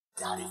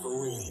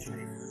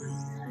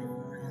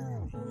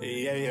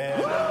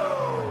Yeah.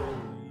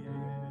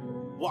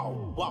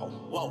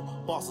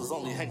 Whoa. Bosses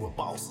only hang with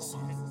bosses.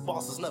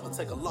 Bosses never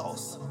take a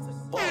loss.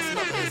 Boss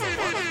never is a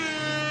runner.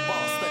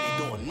 Boss steady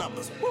doing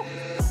numbers. Woo.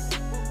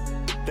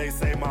 They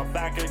say my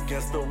back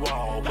against the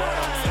wall, but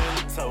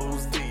I'm 10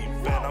 toes deep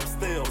and I'm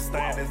still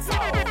standing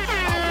tall.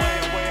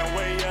 I'm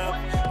way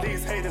up.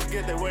 These haters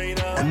get their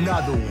weight up.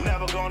 Another one.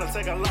 Never gonna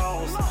take a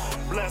loss.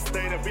 Blessed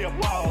day to be a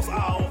boss.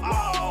 Oh.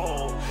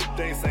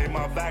 They say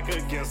my back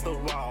against the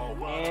wall.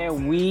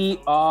 And we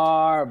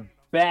are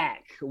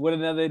back with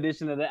another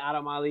edition of the Out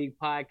of My League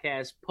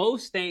podcast.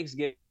 Post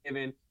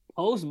Thanksgiving,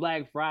 post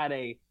Black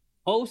Friday,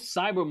 post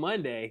Cyber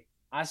Monday.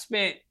 I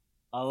spent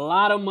a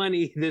lot of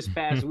money this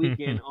past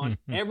weekend on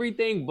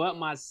everything but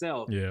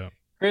myself. Yeah.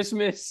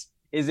 Christmas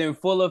is in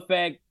full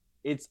effect.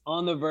 It's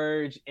on the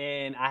verge,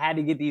 and I had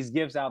to get these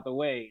gifts out the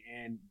way.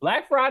 And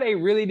Black Friday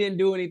really didn't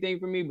do anything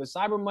for me, but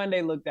Cyber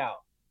Monday looked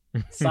out.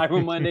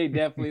 Cyber Monday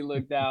definitely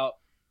looked out.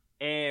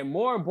 And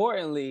more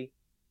importantly,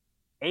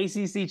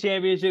 ACC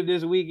championship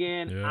this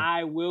weekend. Yeah.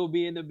 I will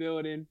be in the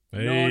building.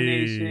 Hey, Nole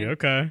Nation.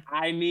 okay.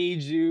 I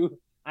need you.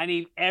 I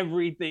need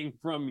everything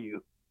from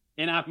you.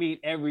 And I mean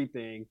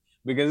everything,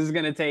 because it's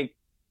going to take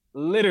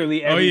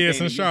literally everything. Oh, yeah,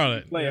 it's in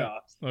Charlotte.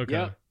 Playoffs. Yeah. Okay.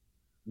 Yep.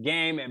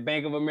 Game at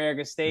Bank of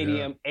America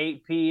Stadium,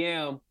 8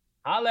 p.m.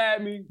 Holla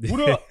at me.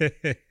 What up?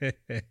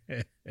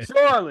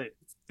 Charlotte.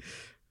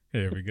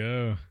 Here we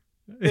go.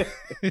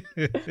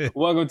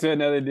 Welcome to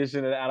another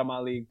edition of the Out of My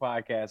League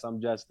podcast.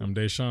 I'm Justin. I'm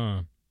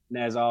Dashawn. And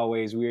as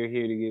always, we're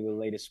here to give you the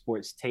latest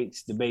sports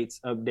takes, debates,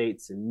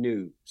 updates, and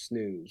news.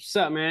 What's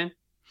up, man?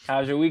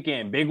 How's your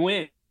weekend? Big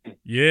win.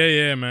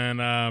 Yeah,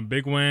 man.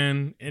 Big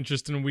win.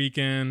 Interesting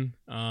weekend.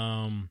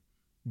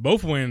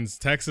 Both wins,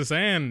 Texas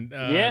and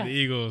the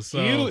Eagles.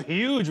 So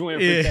huge win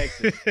for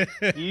Texas.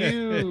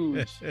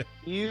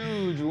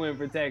 Huge win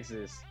for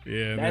Texas.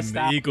 Yeah, that's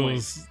the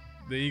Eagles.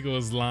 The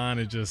Eagles line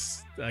is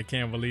just, I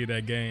can't believe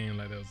that game.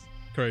 Like, that was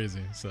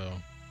crazy. So,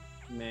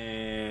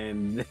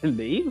 man,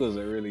 the Eagles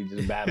are really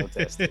just battle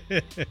tested.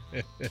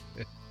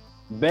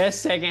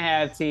 Best second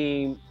half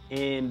team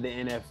in the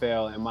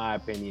NFL, in my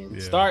opinion.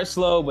 Yeah. Start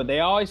slow, but they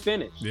always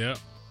finish. Yeah.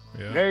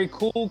 Very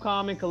cool,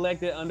 calm, and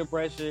collected under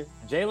pressure.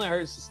 Jalen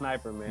Hurts the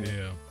sniper, man.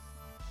 Yeah.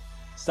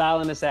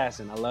 Silent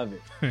assassin. I love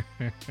it.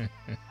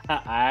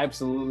 I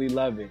absolutely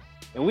love it.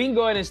 And we can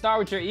go ahead and start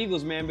with your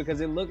Eagles, man,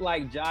 because it looked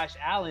like Josh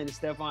Allen,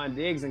 Stephon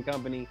Diggs and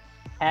company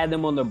had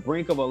them on the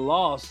brink of a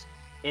loss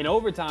in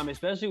overtime,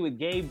 especially with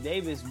Gabe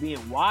Davis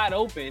being wide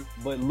open,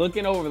 but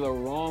looking over the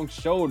wrong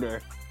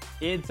shoulder.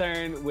 In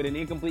turn with an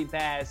incomplete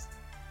pass,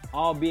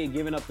 albeit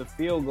giving up the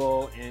field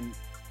goal. And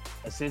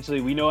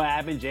essentially, we know what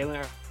happened.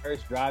 Jalen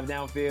Hurts drives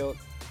downfield,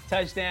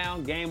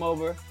 touchdown, game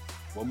over.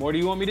 What more do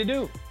you want me to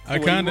do?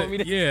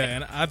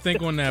 And I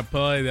think on that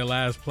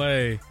last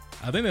play,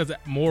 I think that's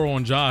more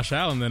on Josh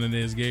Allen than it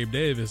is Gabe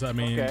Davis. I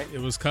mean,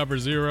 It was cover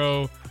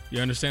zero. You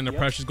understand the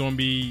pressure's going to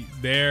be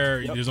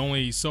there. There's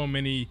only so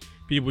many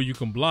people you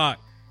can block.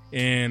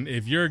 And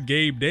if you're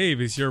Gabe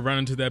Davis, you're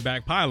running to that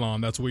back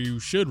pylon. That's where you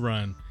should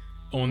run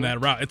on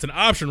that route. It's an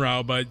option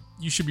route, but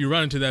you should be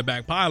running to that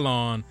back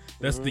pylon.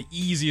 That's the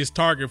easiest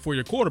target for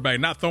your quarterback,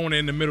 not throwing it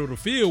in the middle of the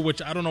field,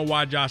 which I don't know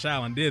why Josh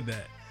Allen did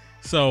that.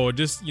 So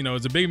just,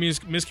 it's a big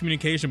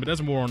miscommunication, but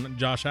that's more on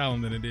Josh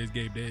Allen than it is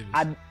Gabe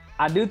Davis.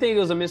 I do think it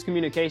was a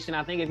miscommunication.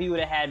 I think if he would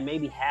have had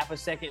maybe half a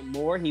second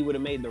more, he would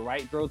have made the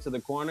right throw to the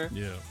corner.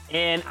 Yeah.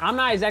 And I'm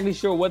not exactly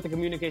sure what the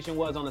communication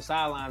was on the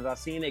sidelines. I've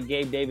seen that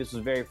Gabe Davis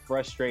was very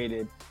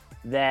frustrated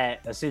that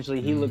essentially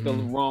he looked the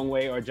wrong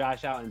way or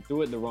Josh Allen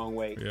threw it the wrong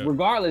way. Yeah.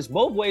 Regardless,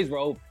 both ways were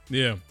open.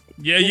 Yeah.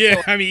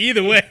 So, I mean,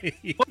 either way.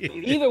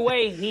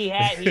 He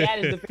had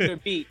his defender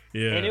beat.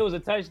 Yeah. And it was a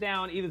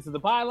touchdown either to the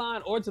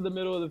pylon or to the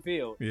middle of the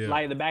field,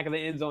 like the back of the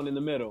end zone in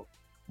the middle.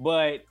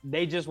 But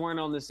they just weren't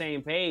on the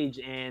same page,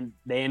 and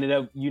they ended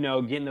up,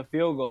 getting the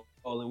field goal.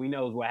 And we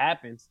know what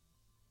happens.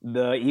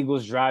 The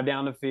Eagles drive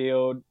down the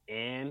field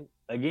and,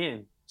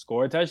 again,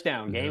 score a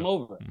touchdown. Game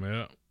over.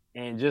 Yeah.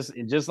 And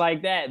just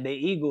like that, the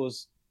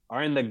Eagles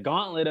are in the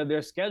gauntlet of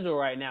their schedule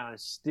right now and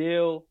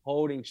still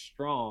holding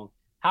strong.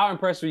 How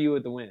impressed were you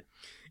with the win?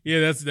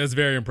 Yeah, that's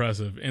very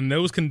impressive. And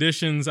those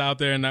conditions out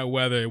there in that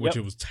weather, which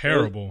it was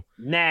terrible.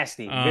 It was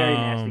nasty, very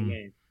nasty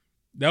game.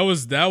 That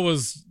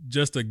was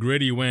just a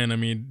gritty win. I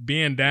mean,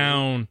 being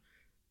down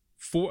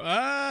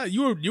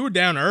you were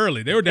down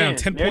early. They were down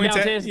 10 points.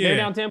 They were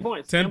down 10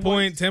 points. 10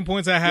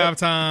 points at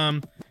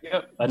halftime.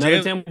 Yep.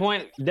 Another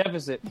 10-point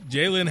deficit.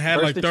 Jalen had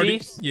First like 30.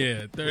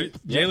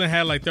 Jalen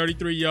had like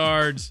 33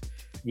 yards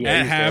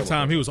at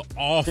halftime. He was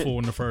awful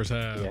in the first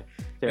half.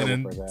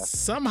 And then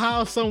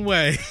somehow, some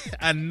way,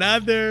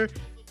 another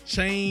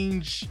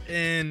change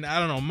in, I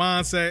don't know,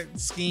 mindset,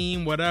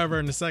 scheme, whatever,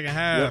 in the second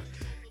half.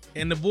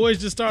 And the boys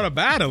just started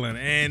battling,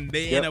 and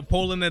they end up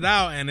pulling it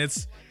out. And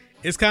it's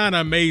kind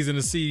of amazing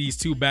to see these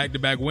two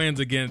back-to-back wins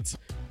against,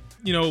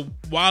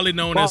 widely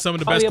known as some of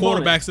the best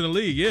quarterbacks in the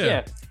league.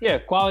 Yeah.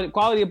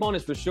 Quality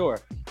opponents for sure.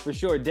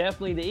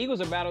 Definitely. The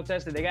Eagles are battle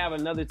tested. They have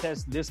another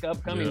test this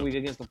upcoming week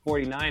against the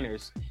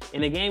 49ers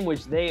in a game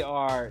which they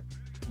are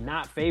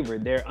not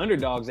favored. They're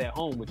underdogs at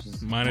home, which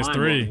is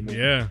 -3.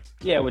 Yeah.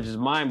 Yeah, which is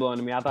mind-blowing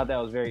to me. I thought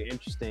that was very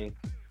interesting.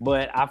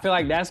 But I feel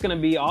like that's going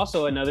to be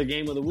also another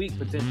game of the week,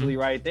 potentially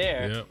right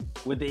there,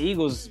 with the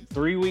Eagles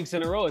 3 weeks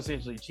in a row,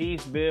 essentially.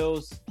 Chiefs,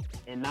 Bills,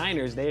 and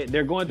Niners.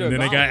 They're going through and then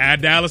they got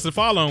at Dallas the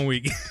following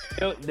week.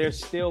 They're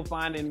still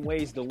finding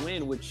ways to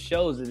win, which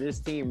shows that this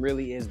team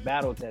really is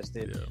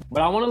battle-tested. Yeah.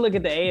 But I want to look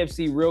at the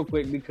AFC real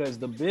quick because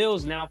the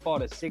Bills now fall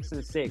to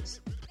 6-6.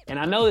 And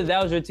I know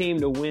that was your team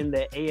to win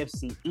the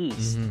AFC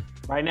East.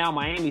 Right now,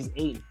 Miami's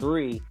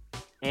 8-3.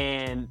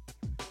 And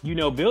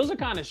Bills are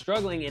kind of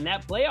struggling, and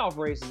that playoff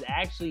race is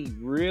actually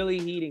really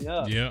heating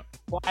up. Yeah.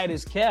 Quiet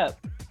as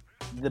kept.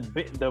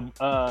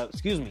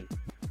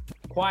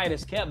 Quiet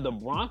as kept. The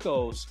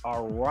Broncos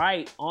are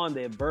right on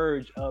the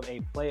verge of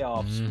a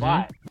playoff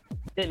spot.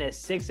 Sitting at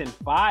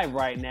 6-5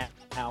 right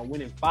now,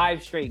 winning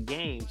 5 straight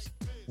games.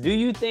 Do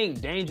you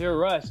think Danger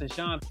Russ and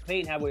Sean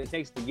Payton have what it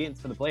takes to get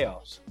into the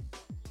playoffs?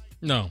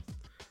 No.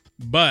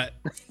 But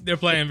they're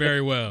playing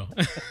very well.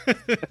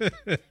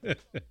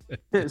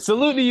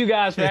 Salute to you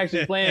guys for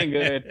actually playing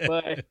good,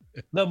 but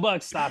the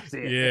buck stops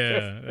it.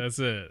 Yeah, that's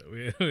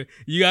it.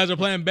 You guys are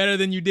playing better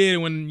than you did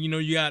when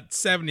you got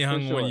 70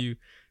 hung on you.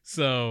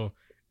 So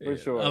for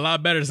sure, a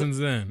lot better since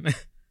then.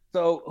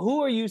 So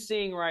who are you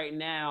seeing right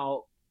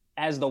now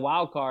as the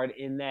wild card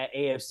in that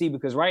AFC?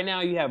 Because right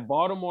now you have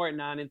Baltimore at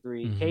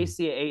 9-3,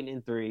 KC at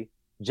 8-3,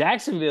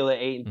 Jacksonville at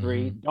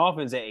 8-3,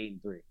 Dolphins at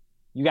 8-3.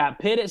 You got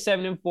Pitt at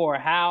 7-4.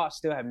 How? I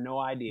still have no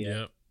idea.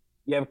 Yep.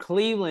 You have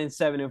Cleveland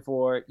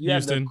 7-4. You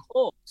Houston. have the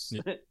Colts.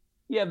 Yep.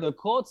 You have the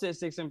Colts at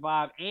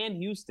 6-5 and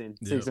Houston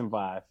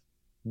 6-5.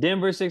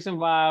 Denver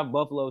 6-5.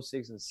 Buffalo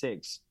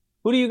 6-6.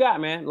 Who do you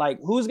got, man? Like,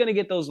 who's gonna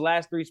get those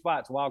last 3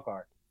 spots? Wild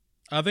card.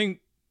 I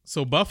think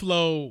so.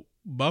 Buffalo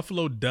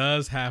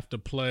does have to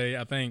play.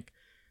 I think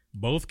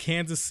both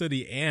Kansas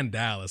City and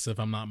Dallas, if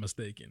I'm not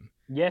mistaken.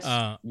 Yes,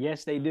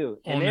 yes, they do.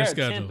 And on they're their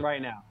schedule 10th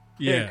right now.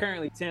 Yeah. They're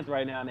currently 10th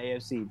right now in the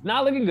AFC.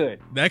 Not looking good.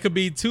 That could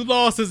be 2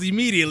 losses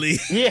immediately.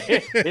 Yeah,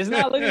 it's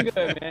not looking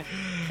good, man.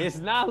 It's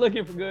not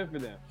looking good for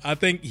them. I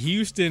think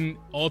Houston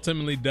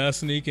ultimately does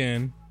sneak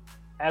in.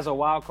 As a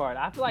wild card.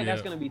 I feel like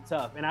that's going to be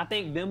tough. And I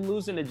think them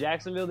losing to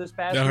Jacksonville this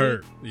past week.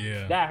 Hurt.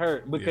 Yeah. That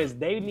hurt because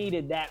they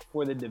needed that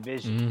for the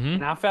division.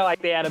 And I felt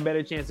like they had a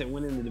better chance at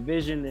winning the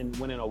division than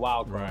winning a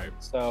wild card.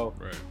 Right. So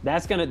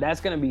that's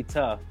gonna be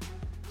tough.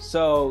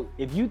 So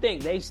if you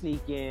think they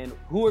sneak in,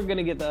 who are going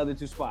to get the other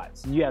 2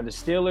 spots? You have the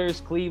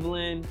Steelers,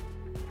 Cleveland.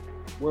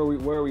 Where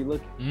are we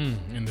looking?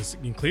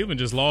 And Cleveland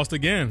just lost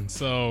again.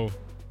 So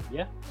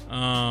yeah.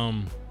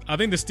 I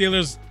think the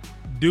Steelers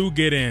do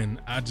get in.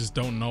 I just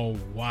don't know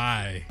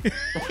why.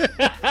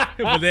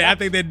 But I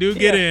think they do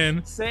get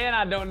in. Saying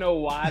I don't know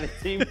why the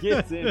team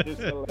gets in is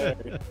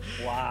hilarious.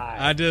 Why?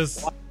 Why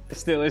the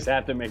Steelers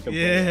have to make a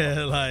play.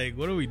 Yeah, like,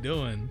 what are we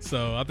doing?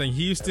 So I think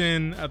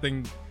Houston, I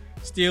think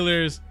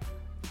Steelers.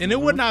 And it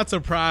would not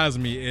surprise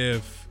me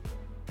if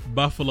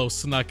Buffalo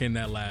snuck in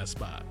that last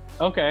spot.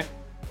 Okay.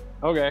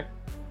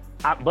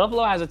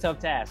 Buffalo has a tough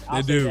task.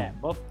 I'll say that.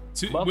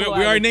 We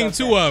already named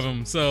 2 of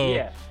them, so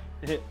yeah.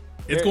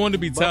 It's going to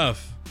be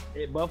tough.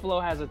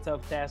 Buffalo has a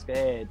tough task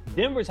ahead.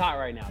 Denver's hot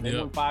right now. They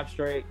won 5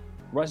 straight.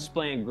 Russ is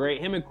playing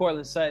great. Him and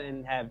Cortland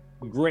Sutton have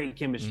great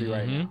chemistry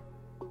right now.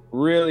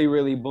 Really,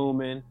 really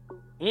booming.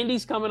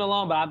 Indy's coming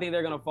along, but I think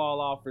they're going to fall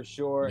off for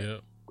sure.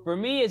 Yep. For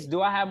me, it's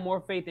do I have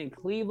more faith in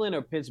Cleveland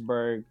or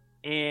Pittsburgh?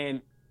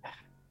 And,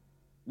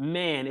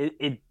 man,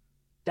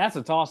 that's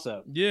a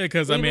toss-up. Yeah,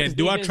 because,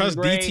 do I trust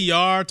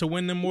DTR to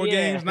win them more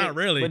games? Not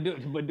really.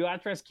 But do I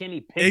trust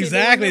Kenny Pickett?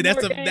 Exactly.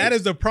 That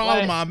is the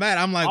problem I'm at.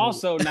 I'm like,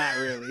 also not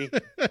really.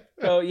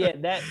 So, yeah,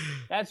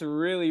 that's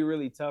really,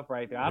 really tough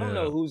right there. I don't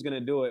know who's going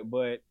to do it,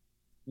 but,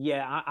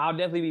 yeah, I'll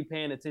definitely be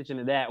paying attention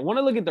to that. I want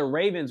to look at the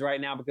Ravens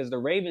right now because the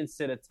Ravens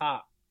sit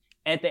atop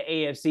at the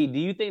AFC. Do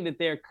you think that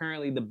they're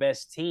currently the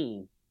best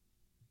team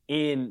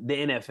in the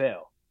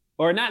NFL?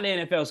 Or not the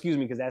NFL, excuse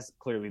me, because that's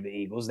clearly the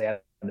Eagles. They have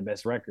the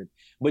best record.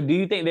 But do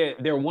you think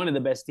they're one of the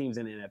best teams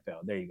in the NFL?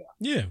 There you go.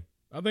 Yeah,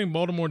 I think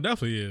Baltimore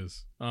definitely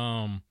is.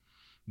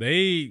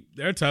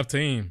 They're a tough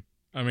team.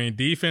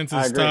 Defense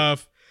is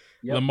tough.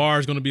 Yep.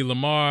 Lamar's going to be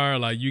Lamar.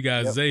 Like, you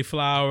got Zay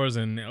Flowers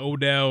and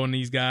Odell and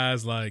these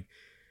guys. Like,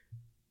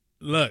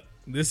 look,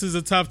 this is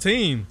a tough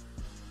team.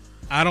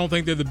 I don't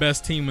think they're the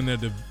best team in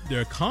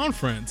their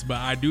conference, but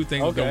I do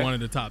think that they're one of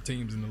the top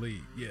teams in the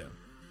league. Yeah.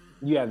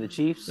 You have the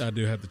Chiefs? I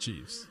do have the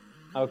Chiefs.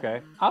 Okay.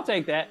 I'll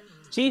take that.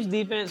 Chiefs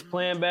defense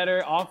playing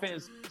better.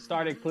 Offense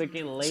started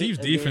clicking late. Chiefs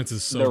defense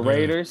is so good. The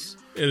Raiders.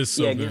 It is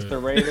so good. Against the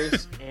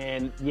Raiders.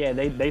 And,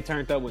 they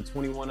turned up with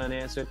 21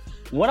 unanswered.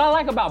 What I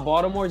like about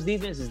Baltimore's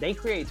defense is they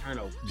create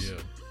turnovers. Yeah.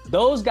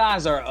 Those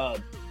guys are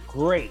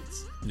great.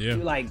 Yeah.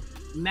 Like,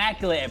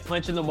 immaculate at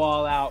punching the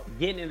ball out,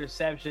 getting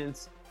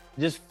interceptions,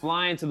 just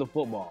flying to the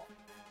football.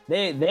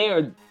 They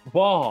are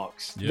ball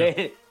hawks.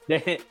 Yeah.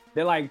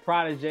 They're like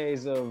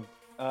prodigies of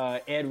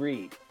Ed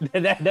Reed.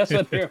 That's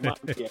what they're about.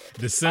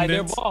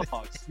 Descendants. They're ball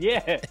hawks.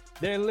 Yeah,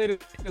 they're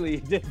literally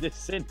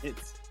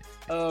descendants.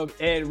 of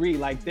Ed Reed.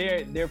 Like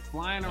they're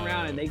flying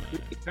around and they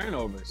create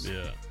turnovers.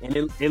 Yeah. And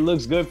it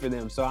looks good for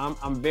them. So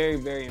I'm very,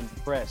 very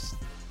impressed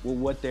with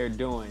what they're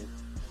doing.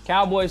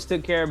 Cowboys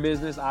took care of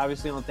business,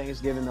 obviously, on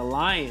Thanksgiving. The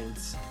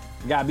Lions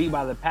got beat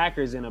by the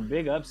Packers in a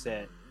big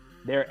upset.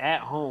 They're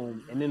at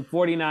home. And then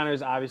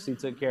 49ers obviously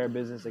took care of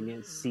business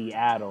against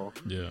Seattle.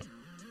 Yeah.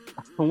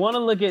 I want to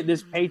look at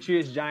this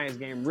Patriots-Giants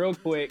game real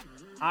quick.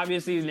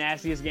 Obviously, the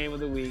nastiest game of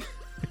the week.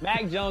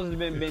 Mac Jones has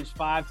been benched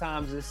 5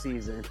 times this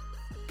season.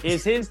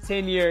 Is his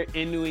tenure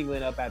in New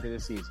England up after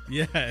this season?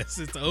 Yes,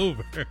 it's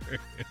over.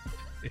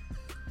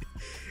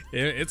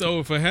 It's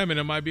over for him, and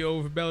it might be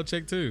over for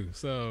Belichick too.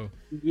 So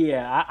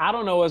yeah, I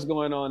don't know what's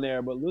going on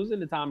there, but losing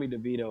to Tommy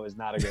DeVito is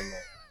not a good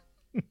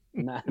look.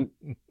 Not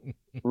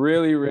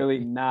really, really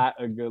not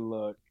a good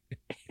look.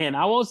 And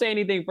I won't say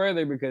anything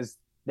further because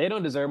they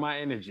don't deserve my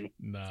energy.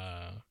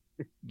 Nah,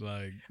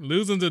 like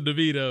losing to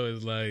DeVito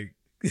is like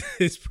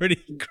it's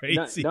pretty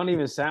crazy. Don't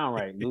even sound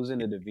right. Losing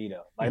to DeVito,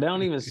 like that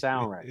don't even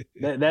sound right.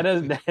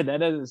 That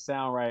doesn't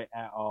sound right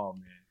at all,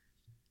 man.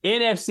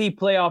 NFC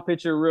playoff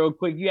picture real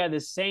quick. You had the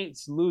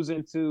Saints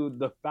losing to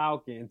the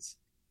Falcons,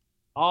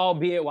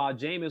 albeit while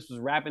Jameis was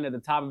rapping at the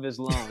top of his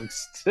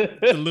lungs.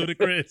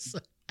 Ludicrous.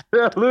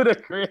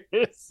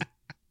 Ludicrous.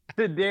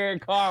 To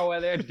Derek Carr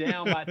while they're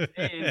down by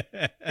 10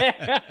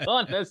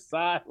 on the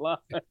sideline.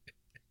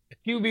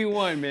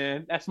 QB1,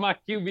 man. That's my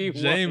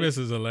QB1. Jameis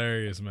is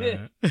hilarious,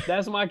 man.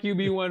 That's my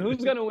QB1.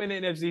 Who's going to win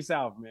the NFC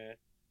South, man?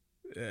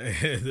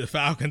 The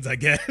Falcons, I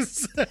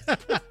guess.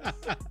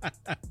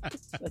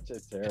 Such a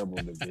terrible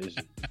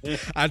division.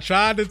 I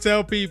tried to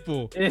tell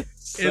people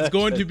it's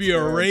going to be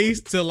a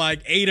race to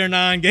like 8 or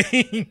 9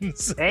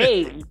 games.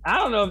 8? I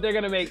don't know if they're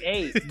going to make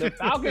 8. The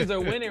Falcons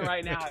are winning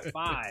right now at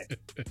 5.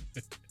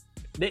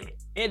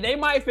 They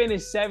might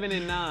finish 7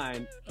 and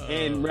 9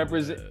 and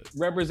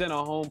represent a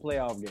home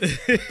playoff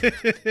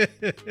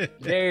game.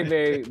 Very,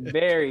 very,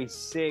 very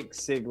sick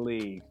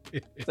league.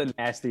 It's a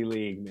nasty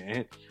league,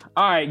 man.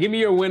 All right, give me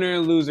your winner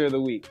and loser of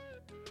the week.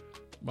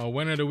 My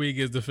winner of the week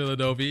is the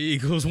Philadelphia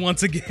Eagles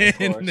once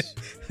again.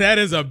 That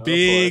is a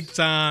big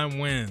time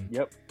win.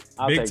 Yep.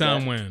 Big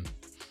time win.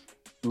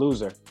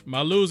 Loser.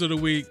 My loser of the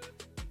week,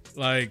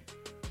 like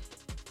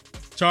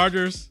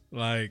Chargers,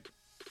 like.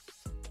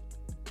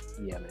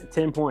 Yeah, man.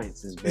 10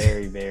 points is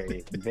very,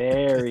 very,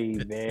 very,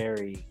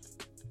 very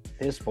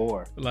piss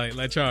poor.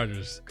 Like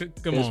Chargers.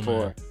 Come on,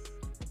 man.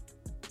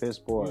 Piss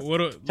poor.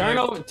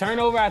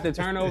 Turnover after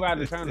turnover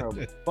after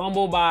turnover.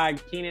 Fumble by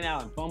Keenan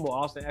Allen. Fumble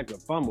Austin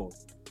Eckler. Fumble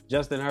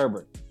Justin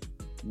Herbert.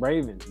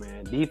 Ravens,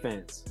 man.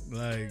 Defense.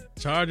 Like,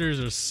 Chargers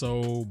are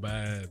so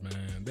bad,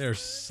 man. They're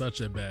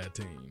such a bad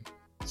team.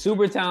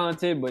 Super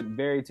talented, but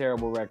very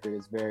terrible record.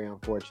 It's very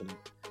unfortunate.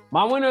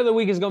 My winner of the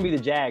week is going to be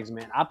the Jags,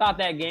 man. I thought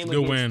that game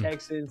against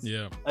Texans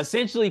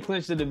essentially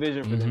clinched the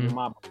division for them in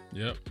my book.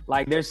 Yep.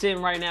 Like, they're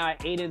sitting right now at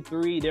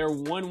 8-3. They're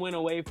 1 win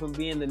away from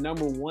being the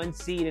number 1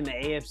 seed in the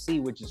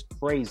AFC, which is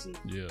crazy.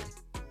 Yeah.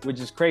 Which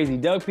is crazy.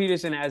 Doug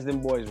Peterson has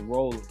them boys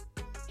rolling.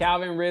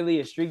 Calvin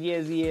Ridley, as streaky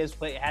as he is,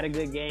 had a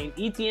good game.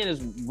 ETN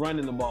is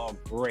running the ball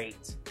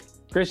great.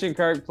 Christian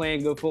Kirk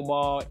playing good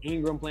football.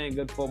 Ingram playing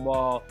good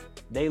football.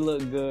 They look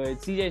good.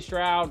 CJ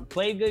Stroud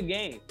played good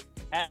game.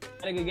 Had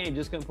a good game,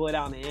 just couldn't pull it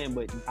out in the end.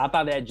 But I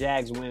thought that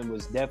Jags win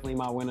was definitely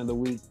my win of the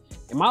week.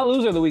 And my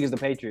loser of the week is the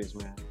Patriots,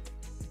 man.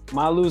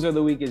 My loser of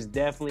the week is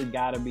definitely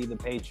got to be the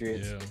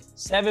Patriots. Yeah.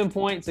 7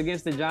 points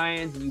against the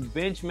Giants. You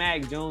bench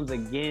Mac Jones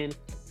again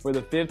for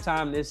the 5th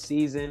time this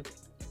season.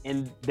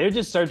 And they're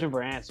just searching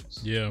for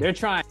answers. Yeah. They're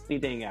trying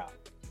anything out.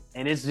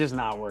 And it's just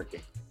not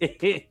working.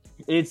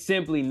 It's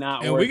simply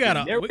not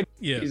working.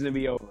 Season to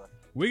be over.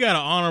 We got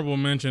an honorable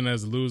mention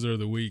as loser of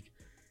the week.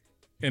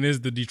 And it's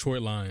the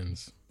Detroit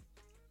Lions.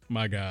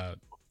 My God.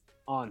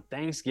 On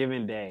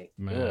Thanksgiving Day.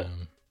 Man. Ugh.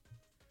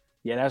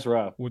 Yeah, that's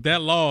rough. With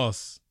that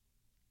loss,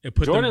 it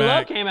put Jordan them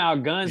back. Love came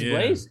out guns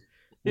blazing.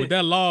 With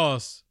that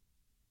loss,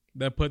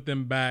 that put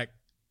them back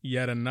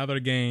yet another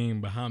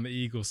game behind the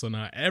Eagles. So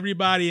now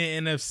everybody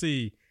in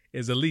NFC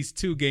is at least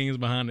 2 games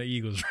behind the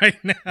Eagles right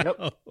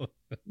now.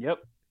 Yep.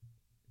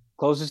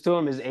 Closest to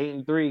them is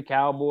 8-3,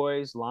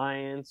 Cowboys,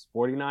 Lions,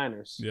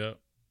 49ers. Yep.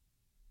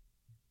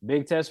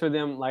 Big test for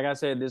them, like I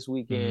said, this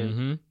weekend.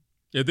 Mm-hmm.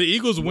 If the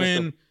Eagles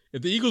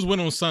win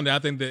on Sunday, I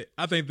think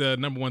the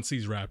number 1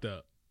 seed's wrapped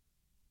up.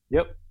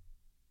 Yep.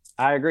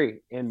 I agree.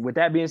 And with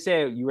that being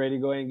said, you ready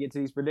to go ahead and get to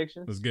these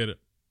predictions? Let's get it.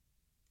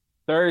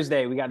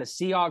 Thursday, we got the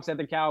Seahawks at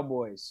the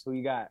Cowboys. Who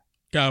you got?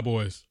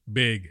 Cowboys.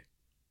 Big.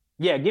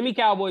 Yeah, give me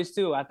Cowboys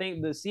too. I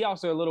think the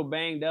Seahawks are a little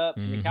banged up.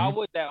 Mm-hmm. The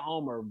Cowboys at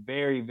home are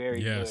very,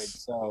 very good.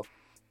 So,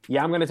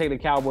 yeah, I'm going to take the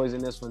Cowboys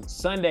in this one.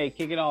 Sunday,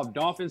 kick it off.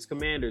 Dolphins,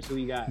 Commanders. Who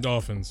you got?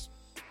 Dolphins.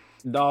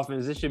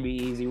 This should be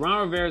easy.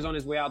 Ron Rivera's on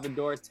his way out the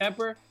door.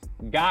 Tepper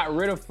got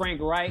rid of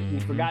Frank Wright. We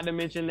forgot to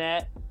mention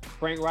that.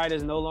 Frank Wright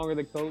is no longer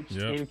the coach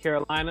in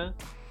Carolina.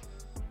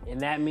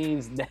 And that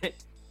means that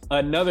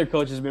another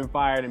coach has been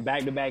fired in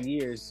back-to-back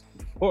years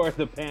for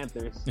the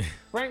Panthers.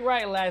 Frank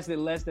Wright lasted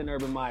less than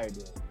Urban Meyer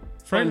did.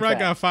 Frank Wright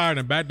got fired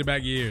in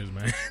back-to-back years,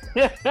 man.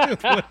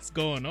 What's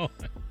going on?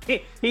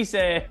 He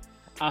said,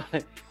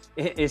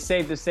 it's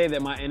safe to say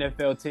that my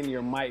NFL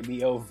tenure might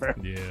be over.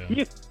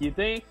 Yeah. You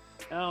think?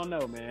 I don't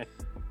know, man.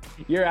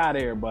 You're out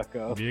of here,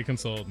 bucko. Be a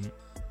consultant.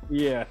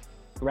 Yeah.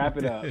 Wrap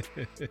it up.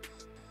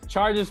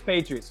 Chargers,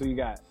 Patriots. Who you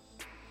got?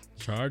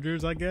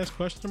 Chargers, I guess,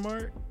 question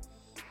mark?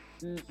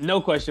 No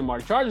question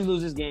mark. Chargers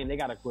lose this game. They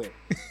got to quit.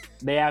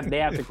 They have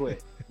to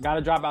quit. Got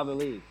to drop out of the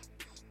league.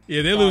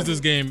 Yeah, they lose this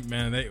game,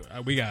 man.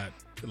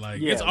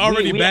 It's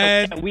already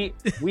bad.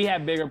 We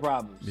have bigger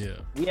problems. Yeah.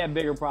 We have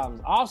bigger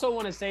problems. I also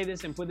want to say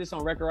this and put this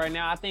on record right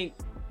now. I think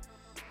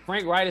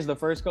Frank Wright is the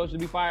first coach to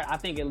be fired. I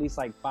think at least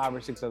like 5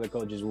 or 6 other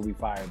coaches will be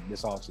fired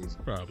this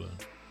offseason. Probably.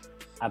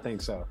 I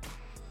think so.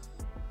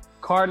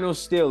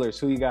 Cardinals, Steelers.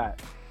 Who you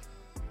got?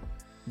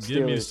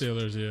 Give me the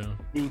Steelers, yeah.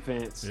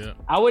 Defense. Yeah.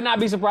 I would not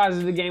be surprised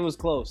if the game was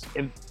close.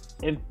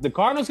 If the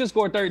Cardinals can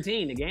score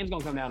 13, the game's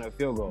going to come down to a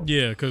field goal.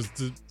 Yeah, because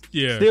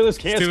Steelers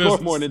can't score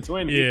more than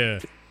 20. Yeah.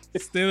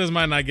 Steelers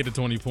might not get to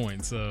 20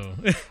 points, so.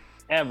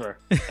 Ever.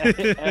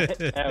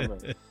 Ever.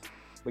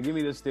 But give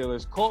me the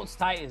Steelers. Colts,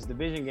 Titans,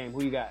 division game.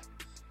 Who you got?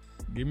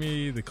 Give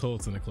me the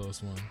Colts in a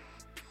close one.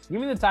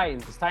 Give me the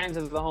Titans. Titans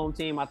is the home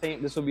team. I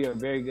think this will be a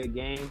very good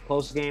game.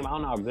 Close game. I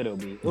don't know how good it'll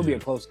be. It'll be a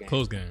close game.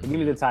 Close game. But give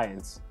me the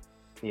Titans.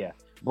 Yeah.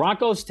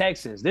 Broncos,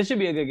 Texans. This should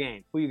be a good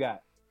game. Who you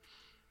got?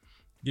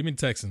 Give me the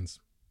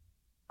Texans.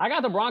 I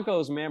got the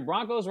Broncos, man.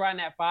 Broncos riding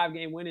that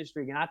 5-game winning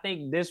streak. And I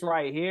think this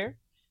right here,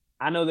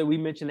 I know that we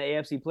mentioned the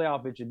AFC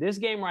playoff picture. This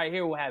game right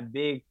here will have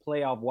big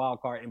playoff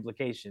wildcard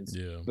implications.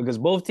 Yeah. Because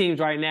both teams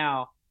right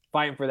now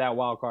fighting for that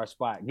wildcard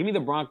spot. Give me the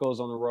Broncos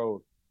on the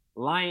road.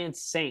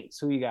 Lions, Saints.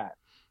 Who you got?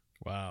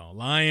 Wow.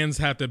 Lions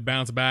have to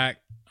bounce back.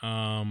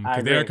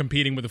 Because they're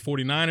competing with the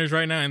 49ers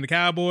right now and the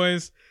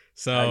Cowboys.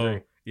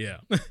 So, yeah.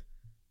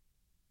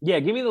 Yeah,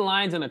 give me the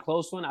Lions in a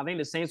close one. I think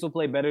the Saints will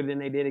play better than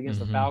they did against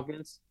the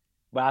Falcons.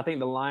 But I think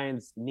the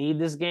Lions need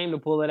this game to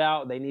pull it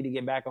out. They need to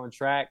get back on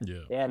track.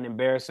 Yeah. They had an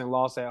embarrassing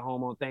loss at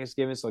home on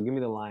Thanksgiving, so give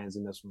me the Lions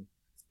in this one.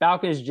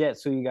 Falcons,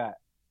 Jets, who you got?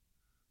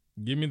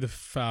 Give me the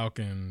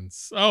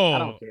Falcons. Oh. I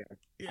don't care.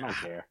 I don't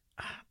care.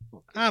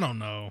 I don't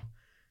know.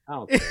 I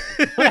don't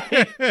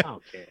care. I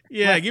don't care.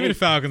 Yeah, give me the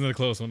Falcons in a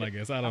close one, I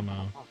guess. I don't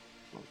know.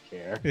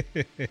 I don't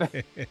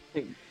care.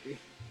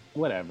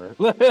 Whatever.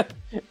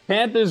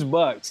 Panthers,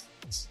 Bucks.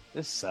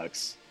 This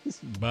sucks.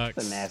 Bucks.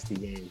 It's a nasty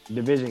game.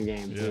 Division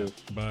game, too.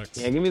 Bucks.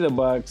 Yeah, give me the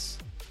Bucks.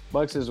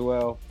 Bucks as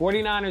well.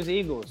 49ers,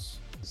 Eagles.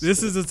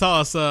 This is a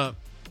toss-up.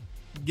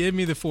 Give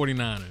me the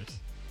 49ers.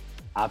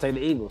 I'll take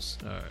the Eagles.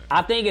 All right.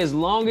 I think as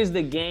long as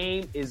the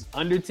game is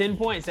under 10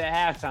 points at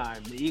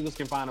halftime, the Eagles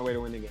can find a way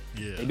to win the game.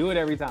 Yeah. They do it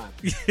every time.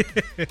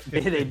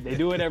 they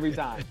do it every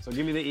time. So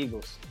give me the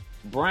Eagles.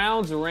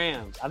 Browns,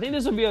 Rams. I think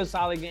this will be a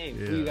solid game.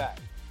 Yeah. Who you got?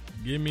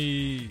 Give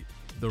me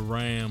the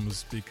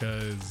Rams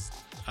because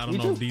I don't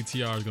know if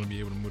DTR is going to be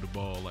able to move the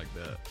ball like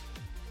that.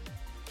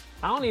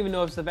 I don't even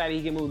know if it's the fact that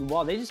he can move the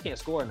ball. They just can't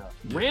score enough.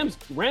 Yeah.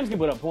 Rams can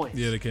put up points.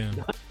 Yeah, they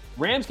can.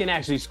 Rams can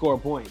actually score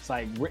points.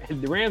 Like,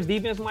 the Rams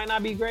defense might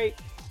not be great,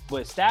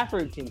 but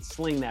Stafford can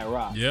sling that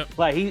rock. Yep.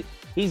 Like,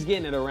 he's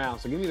getting it around.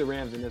 So give me the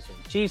Rams in this one.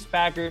 Chiefs,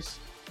 Packers.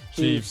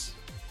 Chiefs.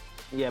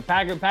 Yeah,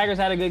 Packers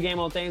had a good game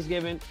on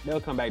Thanksgiving.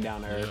 They'll come back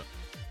down to earth.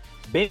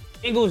 Yep.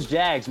 Bengals,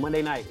 Jags,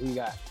 Monday night. Who you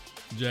got?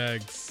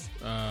 Jags.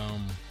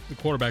 The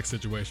quarterback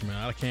situation,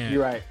 man. I can't.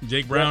 You're right.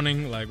 Jake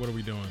Browning, like, what are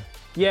we doing?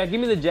 Yeah,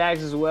 give me the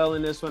Jags as well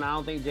in this one. I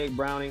don't think Jake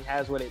Browning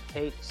has what it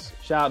takes.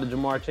 Shout out to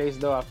Jamar Chase,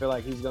 though. I feel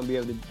like he's going to be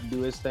able to do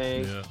his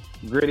thing. Yeah.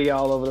 Gritty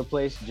all over the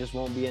place. Just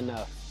won't be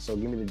enough. So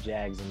give me the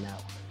Jags in that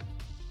one.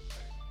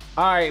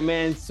 All right,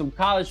 man. Some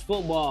college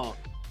football.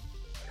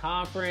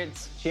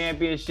 Conference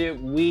championship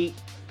week.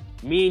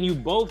 Me and you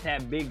both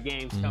have big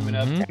games coming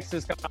up.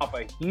 Texas coming off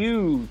a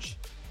huge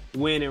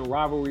win in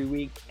rivalry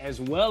week,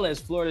 as well as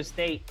Florida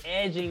State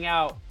edging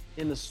out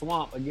in the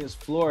swamp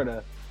against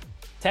Florida.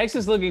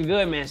 Texas looking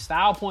good, man.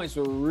 Style points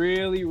were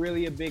really,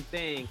 really a big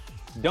thing.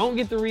 Don't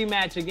get the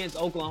rematch against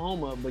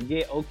Oklahoma, but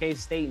get OK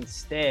State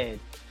instead.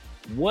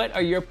 What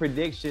are your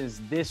predictions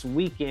this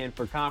weekend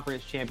for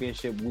Conference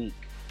Championship Week?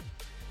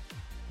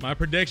 My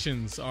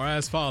predictions are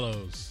as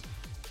follows.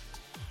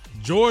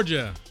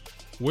 Georgia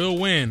will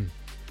win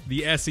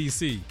the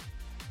SEC.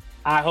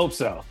 I hope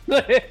so.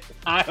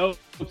 I hope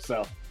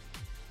so.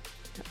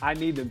 I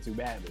need them to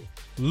badly.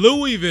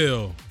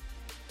 Louisville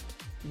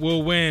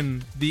will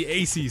win the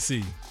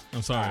ACC.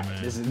 I'm sorry,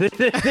 man.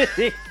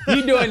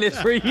 You doing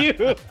this for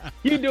you.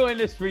 You doing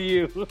this for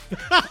you.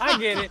 I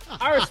get it.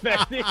 I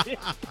respect it.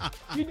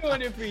 You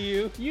doing it for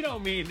you. You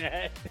don't mean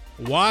that.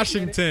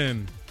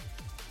 Washington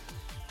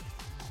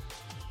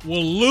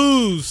will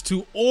lose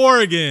to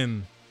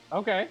Oregon.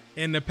 Okay.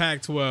 In the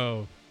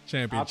Pac-12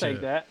 championship. I'll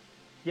take that.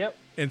 Yep.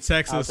 And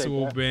Texas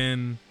will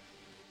win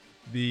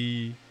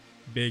the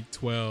Big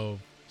 12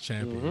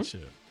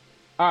 championship.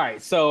 All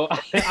right, so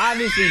I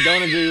obviously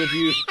don't agree with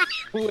you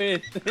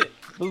with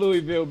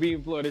Louisville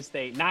beating Florida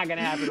State. Not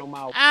gonna happen on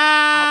my.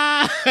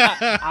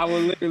 I will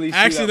literally.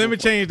 Actually, let me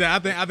change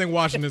that. I think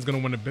Washington's gonna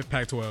win the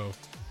Pac-12.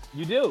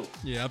 You do.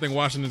 Yeah, I think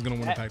Washington's going to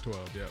win the Pac-12.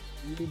 Yeah.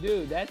 You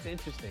do. That's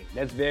interesting.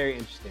 That's very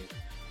interesting.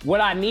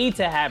 What I need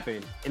to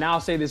happen, and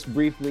I'll say this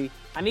briefly,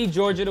 I need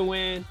Georgia to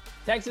win.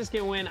 Texas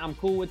can win. I'm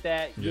cool with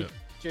that. Yeah. Get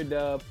your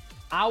dub.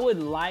 I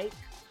would like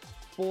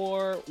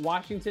for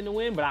Washington to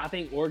win, but I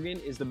think Oregon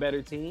is the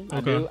better team. Okay.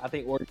 I do. I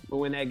think Oregon will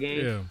win that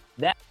game. Yeah.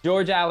 That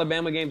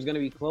Georgia-Alabama game is going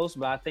to be close,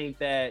 but I think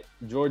that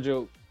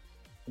Georgia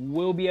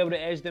will be able to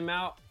edge them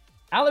out.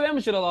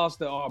 Alabama should have lost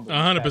to Auburn.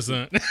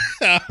 100%.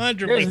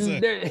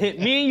 100%.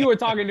 Me and you were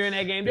talking during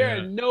that game. There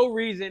is no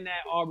reason that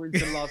Auburn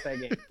should have lost that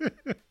game.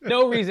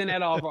 No reason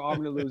at all for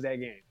Auburn to lose that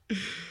game.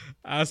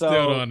 I still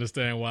don't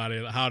understand how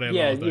they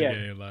lost that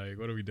game. Like,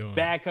 what are we doing?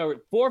 Bad coverage.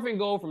 4th and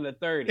goal from the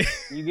 30.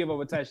 You give up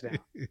a touchdown.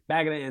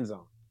 Back of the end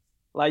zone.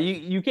 Like,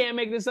 you can't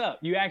make this up.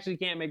 You actually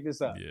can't make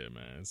this up. Yeah,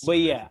 man. But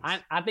yeah,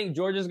 I think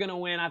Georgia's going to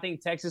win. I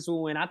think Texas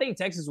will win. I think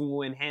Texas will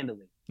win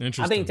handily.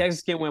 Interesting. I think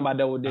Texas can win by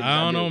double digits.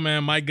 I don't know,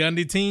 man. Mike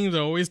Gundy teams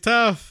are always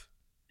tough.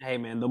 Hey,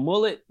 man, the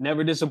mullet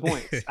never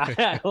disappoints.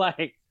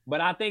 But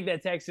I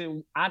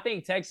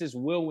think Texas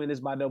will win this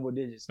by double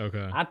digits.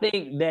 Okay. I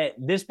think that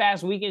this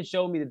past weekend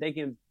showed me that they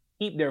can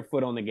keep their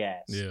foot on the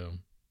gas. Yeah.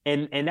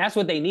 And that's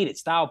what they needed,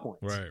 style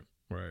points. Right.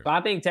 So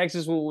I think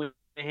Texas will win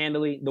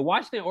handily. The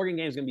Washington-Oregon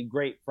game is going to be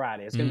great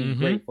Friday. It's going to be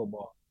great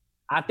football.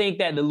 I think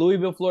that the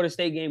Louisville-Florida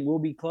State game will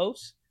be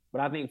close,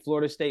 but I think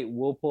Florida State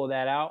will pull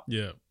that out.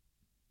 Yeah.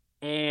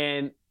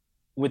 And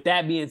with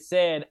that being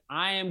said,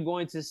 I am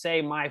going to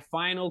say my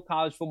final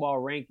college football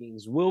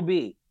rankings will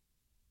be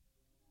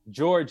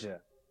Georgia,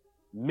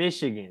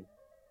 Michigan.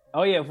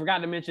 Oh yeah, forgot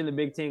to mention the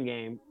Big Ten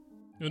game.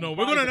 No,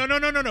 we're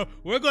gonna no.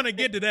 We're gonna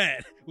get to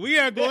that. We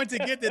are going to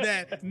get to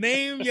that.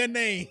 Name your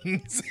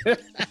names.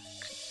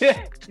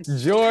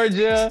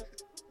 Georgia,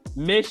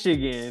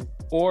 Michigan,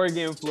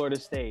 Oregon, Florida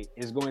State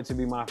is going to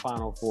be my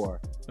final 4.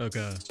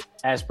 Okay.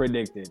 As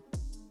predicted.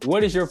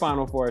 What is your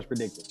final 4 as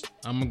predicted?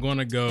 I'm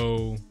gonna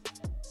go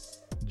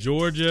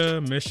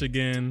Georgia,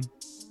 Michigan,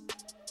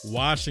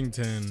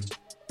 Washington,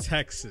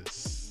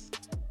 Texas.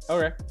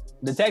 Okay.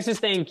 The Texas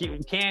thing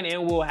can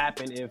and will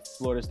happen if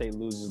Florida State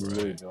loses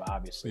to Louisville,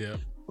 obviously. Yeah.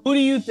 Who do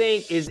you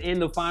think is in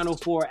the Final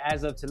 4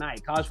 as of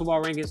tonight? College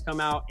football rankings come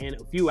out in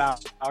a few hours.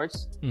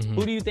 Mm-hmm.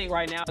 Who do you think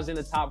right now is in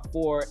the top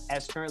 4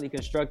 as currently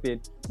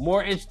constructed?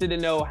 More interested to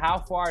know, how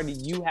far do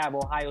you have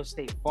Ohio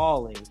State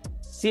falling,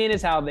 seeing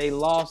as how they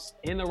lost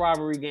in the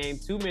rivalry game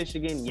to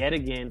Michigan yet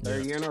again,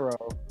 third year in a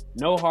row,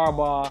 no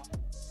Harbaugh,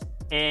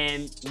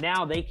 and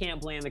now they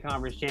can't play in the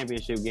conference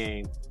championship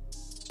game.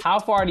 How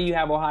far do you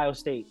have Ohio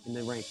State in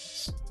the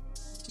rankings?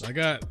 I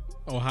got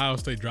Ohio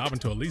State dropping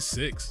to at least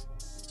 6.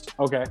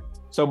 Okay.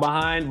 So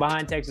behind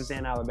Texas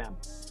and Alabama.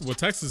 Well,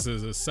 Texas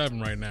is a 7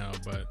 right now,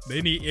 but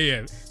they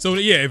need So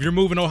if you're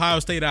moving Ohio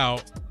State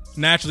out,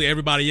 naturally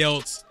everybody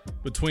else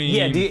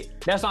between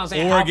that's what I'm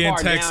saying. Oregon,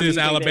 Texas,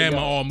 Alabama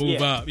all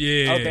move up.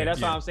 Yeah. Okay, that's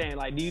what I'm saying.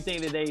 Like, do you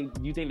think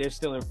they're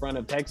still in front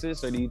of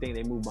Texas, or do you think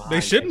they move behind?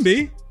 They shouldn't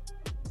Texas?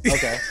 Be.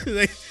 Okay.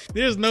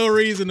 There's no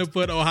reason to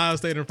put Ohio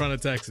State in front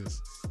of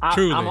Texas.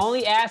 Truly. I'm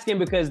only asking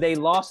because they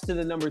lost to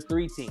the number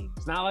 3 team.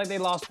 It's not like they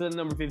lost to the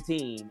number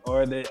 15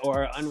 or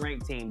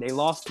unranked team. They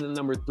lost to the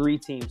number 3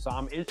 team. So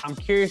I'm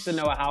curious to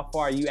know how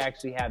far you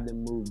actually have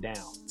them move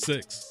down.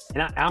 6.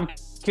 And I'm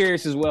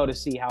curious as well to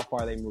see how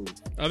far they move.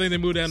 I think they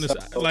moved down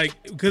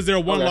because they're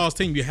a one-loss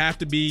team. You have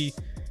to be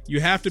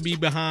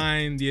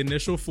behind the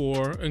initial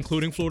 4,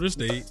 including Florida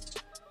State.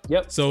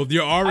 Yep. So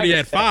you're already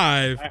at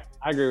 5.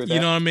 I agree with that. You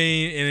know what I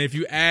mean? And if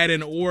you add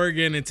in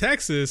Oregon and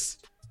Texas,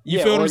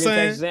 you feel what I'm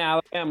saying? Texas and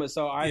Alabama.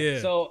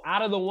 So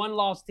out of the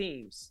one-loss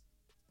teams,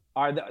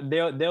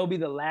 they'll be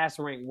the last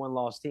ranked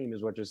one-loss team,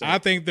 is what you're saying. I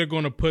think they're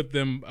going to put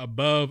them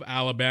above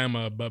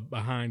Alabama, but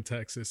behind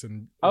Texas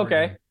and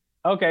Oregon.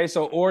 Okay.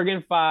 So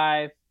Oregon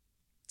 5,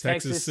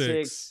 Texas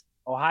 6,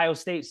 Ohio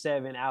State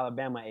 7,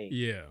 Alabama 8.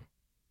 Yeah.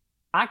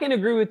 I can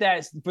agree with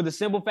that for the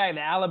simple fact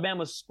that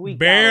Alabama squeaked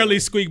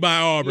by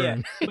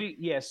Auburn.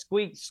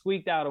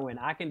 Squeaked out a win.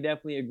 I can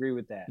definitely agree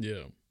with that.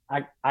 Yeah.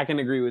 I can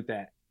agree with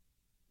that.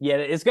 Yeah,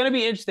 it's going to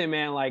be interesting,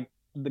 man. Like,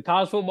 the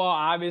college football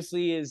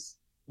obviously is,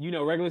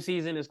 regular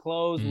season is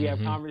closed. We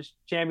have conference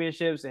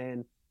championships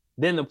and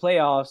then the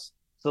playoffs.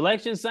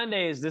 Selection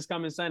Sunday is this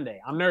coming Sunday.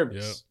 I'm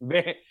nervous.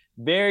 Yep.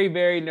 Very,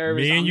 very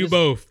nervous. Me and you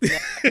both.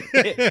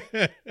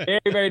 Very,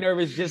 very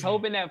nervous. Just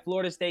hoping that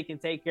Florida State can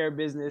take care of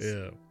business.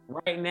 Yeah.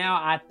 Right now,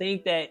 I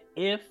think that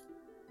if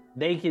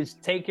they can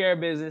take care of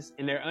business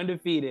and they're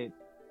undefeated,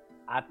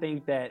 I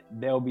think that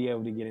they'll be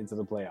able to get into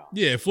the playoffs.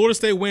 Yeah, if Florida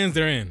State wins,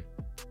 they're in.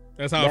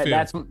 That's how I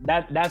feel.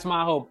 That's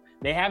my hope.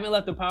 They haven't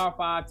let the Power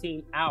 5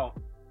 team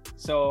out,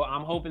 so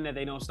I'm hoping that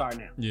they don't start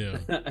now. Yeah.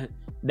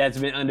 That's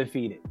been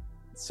undefeated.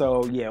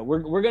 So, yeah,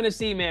 we're going to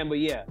see, man, but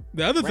yeah.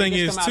 The other thing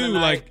is, too,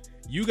 like,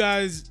 You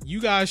guys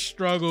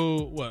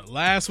struggled, what,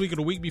 last week or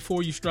the week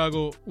before? You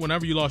struggled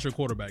whenever you lost your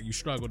quarterback. You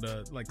struggled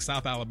like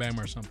South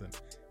Alabama or something,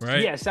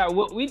 right? Yeah, so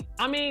we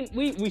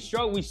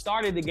struggled. We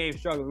started the game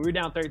struggling. We were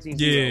down 13-0.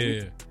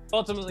 Yeah. We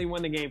ultimately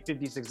won the game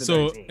 56-13.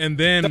 So, and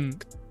then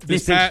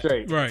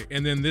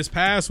this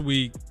past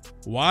week,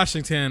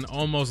 Washington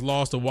almost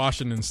lost to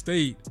Washington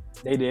State.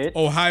 They did.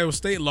 Ohio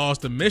State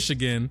lost to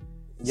Michigan.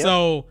 Yep.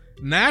 So,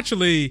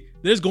 naturally,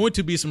 there's going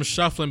to be some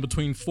shuffling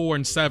between 4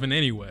 and 7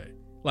 anyway.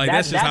 Like,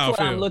 that's just how I feel. That's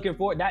what I'm looking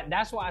for.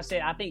 That's why I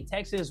said I think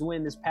Texas'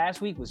 win this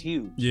past week was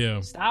huge.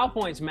 Yeah. Style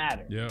points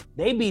matter. Yeah.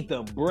 They beat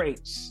the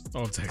brakes.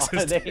 Oh,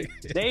 Texas.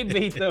 they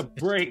beat the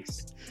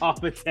brakes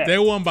off of Texas. They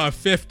won by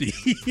 50.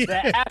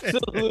 The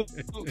absolute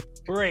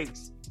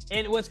brakes.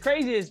 And what's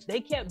crazy is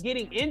they kept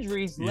getting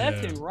injuries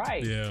left and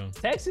right. Yeah.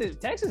 Texas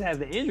has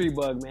the injury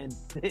bug, man.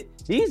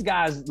 These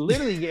guys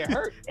literally get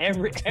hurt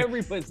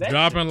every possession.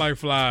 Dropping like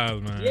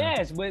flies, man.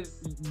 Yes, but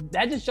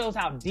that just shows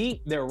how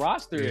deep their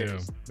roster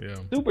is. Yeah.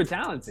 Super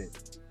talented.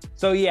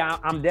 So yeah,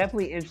 I'm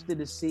definitely interested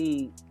to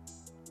see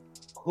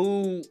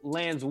who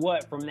lands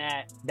what from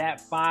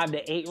that 5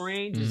 to 8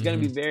 range. It's going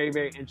to be very,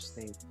 very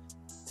interesting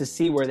to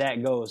see where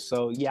that goes.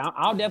 So yeah,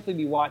 I'll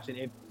definitely be watching.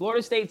 If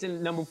Florida State's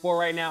in number 4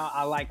 right now,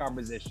 I like our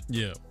position.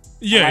 Yeah.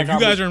 If you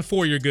guys are in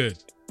 4, you're good.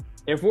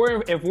 If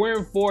we're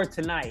in 4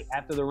 tonight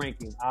after the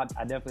rankings, I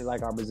definitely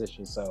like our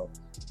position. So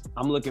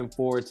I'm looking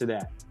forward to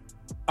that.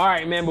 All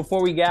right, man.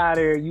 Before we get out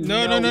of here,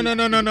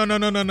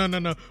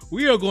 No.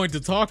 We are going to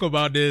talk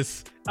about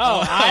this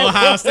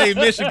Ohio State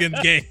Michigan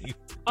game.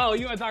 Oh,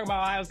 you want to talk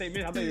about Ohio State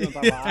Michigan? I thought you were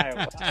going to talk about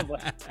Iowa. I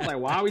was like,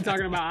 why are we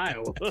talking about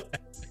Iowa?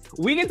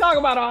 We can talk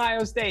about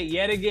Ohio State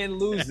yet again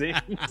losing.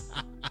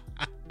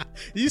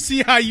 You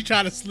see how you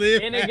try to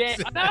slip? And again,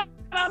 no.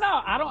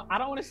 I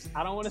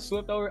don't want to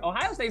slip over.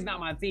 Ohio State's not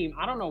my team.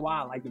 I don't know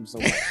why I like them so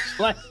much.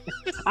 Like,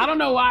 I don't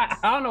know why.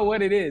 I don't know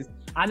what it is.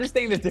 I just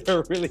think that they're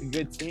a really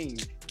good team,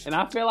 and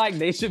I feel like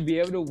they should be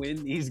able to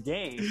win these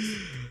games.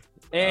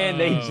 And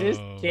they just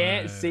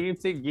can't seem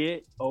to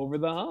get over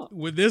the hump.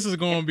 Well, this is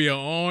going to be an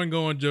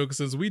ongoing joke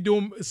since we've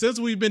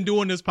been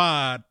doing this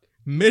pod.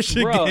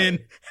 Michigan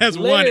has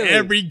won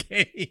every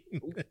game.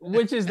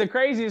 Which is the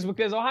craziest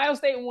because Ohio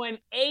State won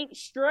 8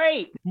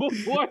 straight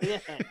before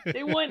that.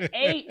 They won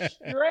 8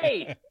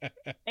 straight.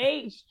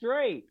 8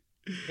 straight.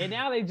 And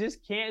now they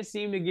just can't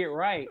seem to get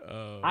right.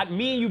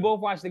 Me and you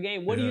both watched the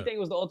game. What do you think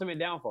was the ultimate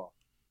downfall?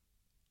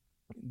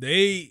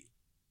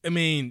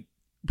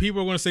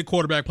 People are going to say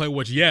quarterback play,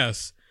 which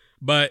yes,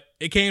 but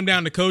it came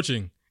down to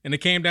coaching and it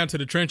came down to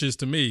the trenches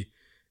to me.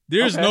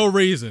 There's no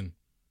reason.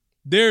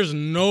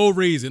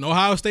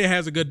 Ohio State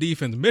has a good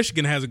defense.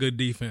 Michigan has a good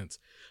defense.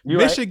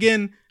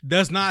 Michigan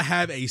does not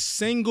have a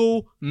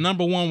single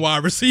number 1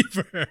 wide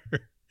receiver.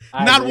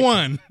 Not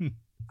one.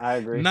 I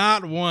agree.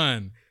 Not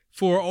one.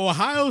 For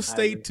Ohio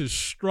State to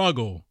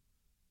struggle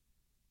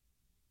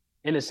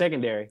in the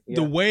secondary,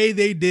 the way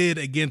they did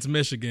against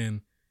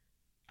Michigan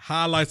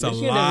highlights a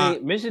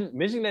lot. Michigan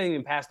doesn't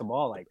even pass the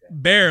ball like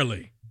that.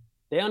 Barely.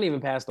 They don't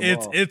even pass the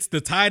ball. It's the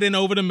tight end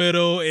over the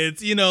middle.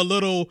 It's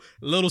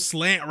little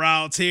slant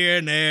routes here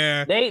and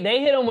there. They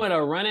hit them with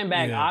a running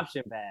back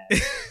option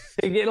pass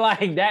to get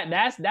like that.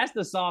 That's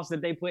the sauce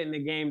that they put in the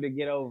game to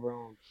get over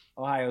on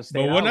Ohio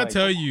State. But when I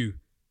tell you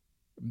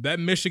that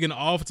Michigan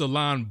offensive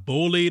line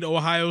bullied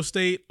Ohio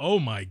State, oh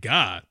my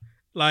God.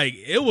 Like,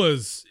 it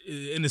was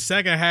in the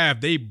second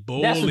half, they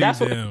bullied them. That's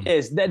what it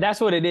is.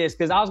 That's what it is.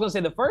 Because I was going to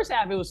say the first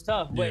half, it was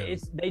tough, but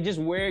they just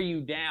wear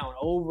you down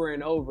over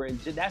and over. And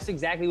that's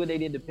exactly what they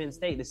did to Penn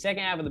State. The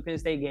second half of the Penn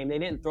State game, they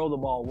didn't throw the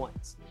ball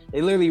once.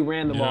 They literally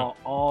ran the ball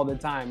all the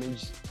time and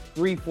just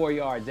 3-4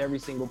 yards every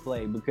single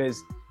play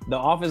because the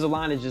offensive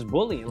line is just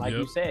bullying, like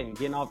you said,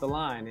 getting off the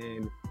line.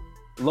 And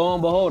lo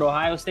and behold,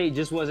 Ohio State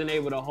just wasn't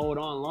able to hold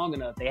on long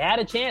enough. They had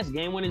a chance,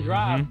 game-winning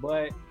drive,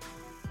 but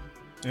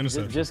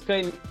just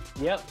couldn't.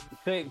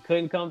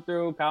 Couldn't come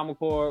through. Kyle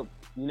McCord,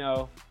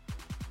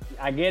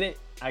 I get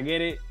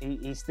it.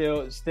 He's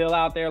still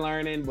out there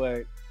learning,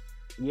 but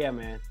yeah,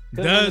 man,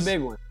 the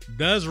big one.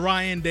 Does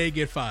Ryan Day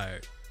get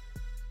fired?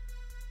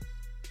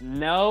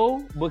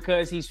 No,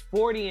 because he's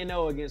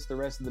 40-0 against the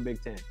rest of the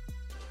Big Ten,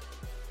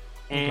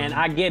 and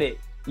I get it.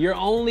 You're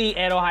only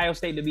at Ohio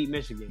State to beat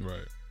Michigan,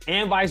 right?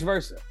 And vice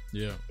versa.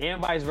 Yeah,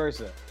 and vice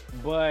versa.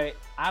 But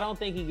I don't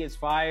think he gets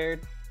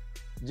fired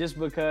just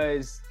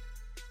because.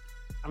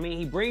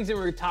 He brings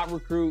in top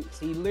recruits.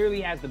 He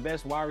literally has the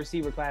best wide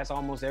receiver class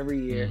almost every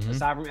year,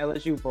 aside from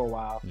LSU for a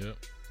while. Yep.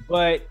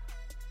 But,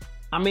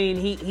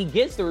 he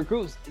gets the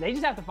recruits. They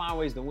just have to find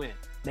ways to win.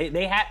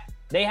 They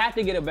have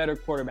to get a better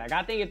quarterback.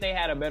 I think if they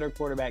had a better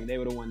quarterback, they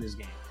would have won this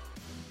game.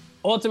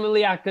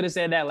 Ultimately, I could have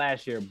said that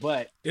last year,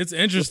 but... It's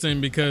interesting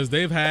because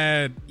they've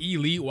had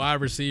elite wide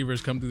receivers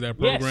come through that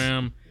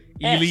program,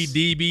 elite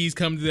DBs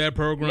come through that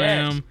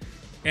program,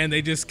 and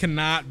they just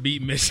cannot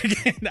beat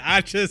Michigan.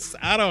 I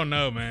don't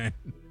know, man.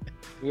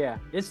 Yeah,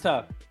 it's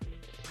tough.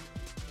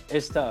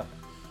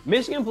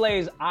 Michigan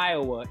plays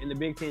Iowa in the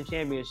Big Ten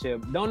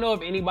Championship. Don't know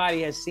if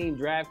anybody has seen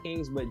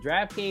DraftKings, but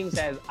DraftKings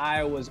has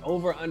Iowa's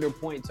over-under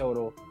point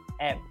total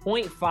at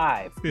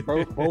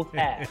 0.5 both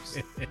halves.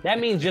 That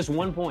means just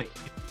 1 point.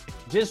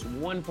 Just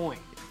 1 point.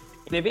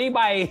 And if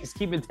anybody is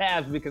keeping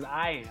tabs, because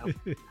I am,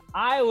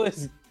 I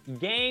was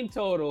game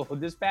total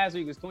this past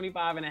week was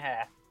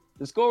 25.5.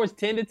 The score was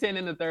 10-10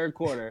 in the third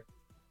quarter.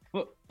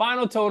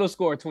 Final total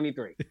score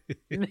 23.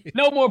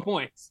 No more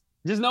points.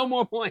 Just no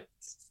more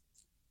points.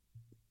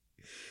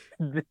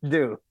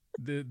 Dude.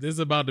 This is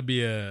about to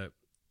be a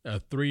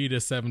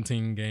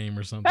 3-17 game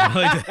or something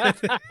like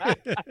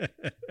that.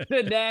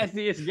 The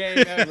nastiest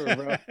game ever,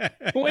 bro.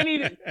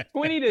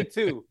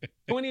 20-2.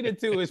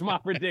 20-2 is my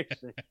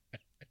prediction.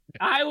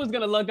 I was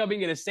going to look up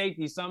and get a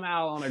safety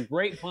somehow on a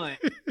great punt.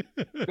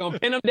 Going to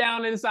pin them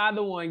down inside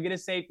the one, get a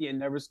safety, and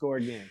never score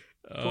again.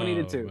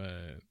 20-2.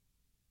 Man.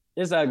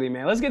 It's ugly,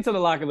 man. Let's get to the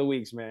lock of the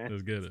weeks, man.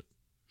 Let's get it.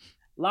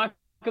 Lock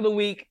of the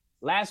week.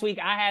 Last week,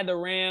 I had the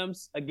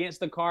Rams against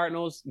the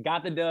Cardinals.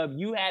 Got the dub.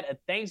 You had a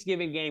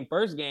Thanksgiving game,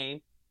 first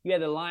game. You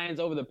had the Lions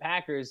over the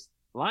Packers.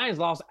 Lions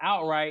lost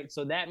outright,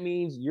 so that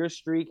means your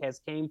streak has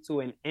came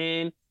to an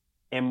end,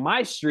 and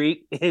my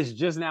streak is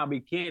just now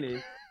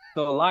beginning.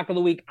 So the lock of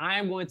the week, I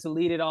am going to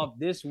lead it off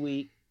this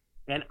week,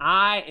 and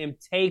I am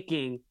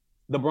taking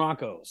the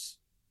Broncos.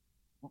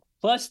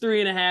 Plus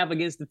 3.5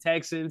 against the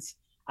Texans.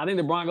 I think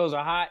the Broncos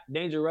are hot.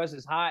 Danger Russ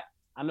is hot.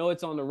 I know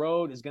it's on the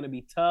road. It's going to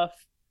be tough,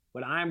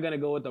 but I'm going to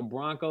go with the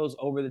Broncos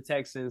over the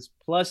Texans.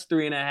 Plus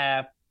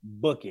 3.5.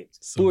 Book it.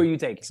 So, who are you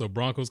taking? So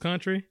Broncos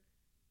country?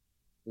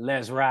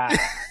 Let's ride.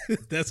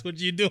 That's what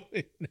you're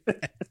doing.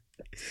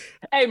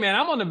 Hey, man,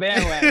 I'm on the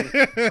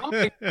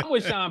bandwagon. I'm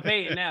with Sean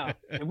Payton now.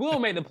 If we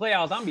don't make the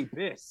playoffs, I'm going to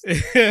be pissed.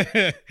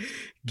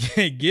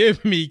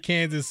 Give me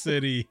Kansas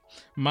City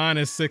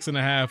minus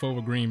 6.5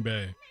 over Green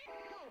Bay.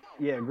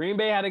 Yeah, Green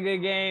Bay had a good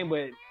game,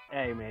 but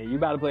hey, man, you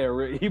about to play a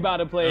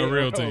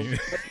real team.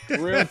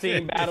 Real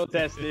team, battle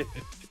tested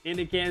in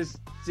the Kansas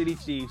City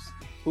Chiefs,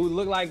 who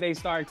look like they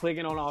start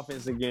clicking on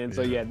offense again.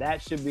 So yeah,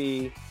 that's going to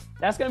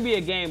be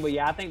a game, but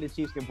yeah, I think the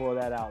Chiefs can pull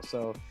that out.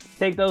 So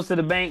take those to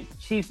the bank.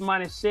 Chiefs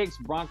minus 6,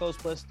 Broncos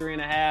plus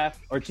 3.5,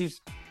 or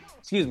Chiefs,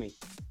 excuse me.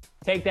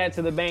 Take that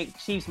to the bank.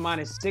 Chiefs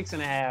minus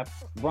 6.5,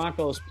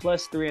 Broncos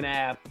plus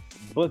 3.5.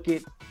 Book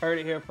it. Heard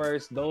it here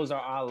first. Those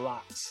are our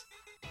locks.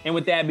 And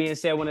with that being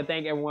said, I want to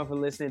thank everyone for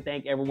listening.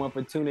 Thank everyone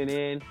for tuning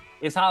in.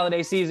 It's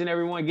holiday season,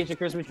 everyone. Get your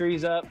Christmas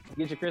trees up.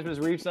 Get your Christmas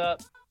wreaths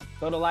up.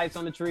 Throw the lights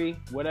on the tree,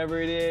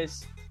 whatever it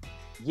is.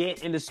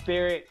 Get in the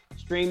spirit.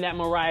 Stream that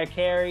Mariah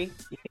Carey.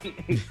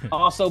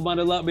 Also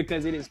bundle up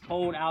because it is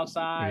cold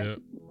outside. Yep.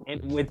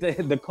 And with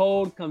the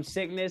cold comes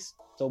sickness.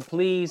 So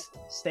please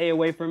stay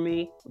away from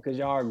me because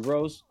y'all are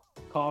gross,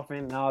 coughing,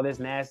 and all this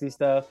nasty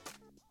stuff.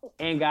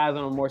 And guys,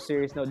 on a more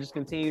serious note, just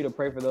continue to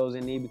pray for those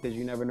in need because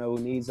you never know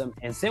who needs them.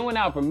 And send one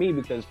out for me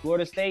because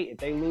Florida State, if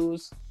they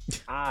lose,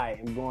 I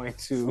am going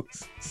to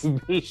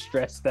be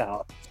stressed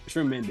out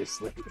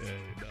tremendously.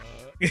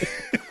 Hey,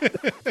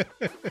 dog.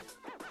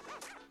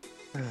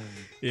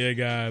 Yeah,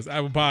 guys.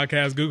 Apple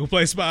Podcasts, Google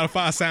Play,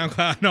 Spotify,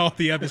 SoundCloud, and all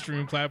the other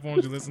streaming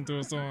platforms you listen to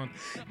us on.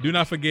 Do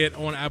not forget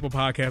on Apple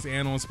Podcasts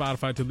and on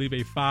Spotify to leave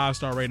a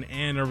 5-star rating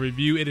and a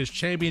review. It is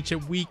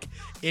championship week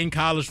in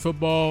college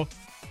football.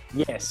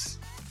 Yes.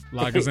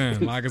 Lock us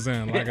in. Lock us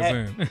in. Lock us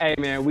in. Hey,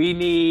 man, we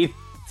need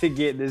to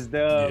get this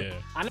dub. Yeah.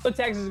 I know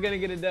Texas is going to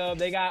get a dub.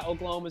 They got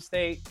Oklahoma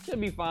State.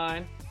 Should be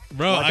fine.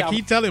 Bro, I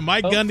keep telling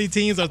Mike Gundy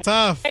teams are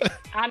tough. Hey,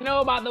 I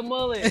know about the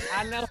mullet.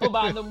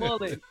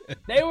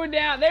 They were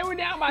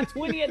down by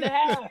 20 at the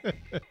half.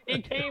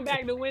 And came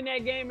back to win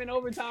that game in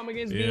overtime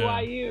against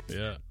BYU.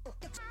 Yeah.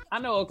 I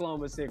know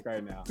Oklahoma's sick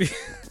right now.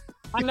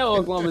 I know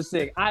Oklahoma's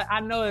sick. I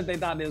know that they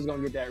thought they was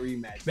gonna get that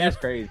rematch. That's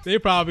crazy. They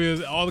probably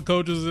is all the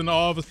coaches in the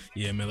office.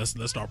 Yeah, man, let's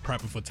start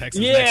prepping for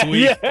Texas next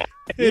week.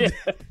 Yeah.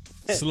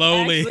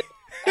 Slowly.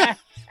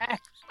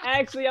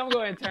 Actually, I'm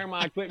going to turn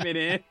my equipment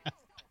in.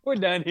 We're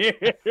done here.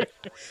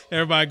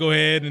 Everybody go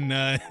ahead and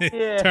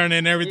turn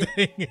in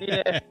everything.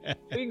 Yeah.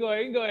 We can go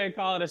ahead and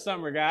call it a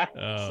summer, guy.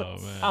 Oh,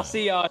 man. I'll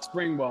see y'all at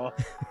spring ball.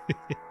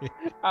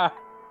 All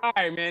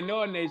right, man.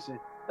 Nole Nation.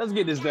 Let's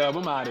get this dub.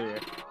 I'm out of here.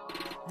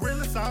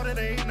 Really thought it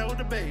ain't no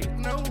debate.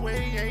 No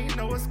way, ain't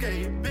no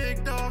escape.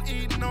 Big dog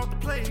eating off the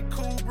plate.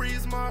 Cool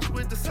breeze march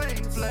with the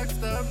Saints.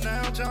 Flexed up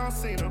now, John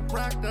Cena.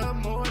 Racked up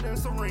more than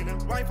Serena.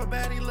 Wife a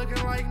baddie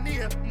looking like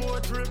Nia.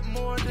 More drip,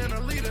 more than a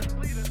leader.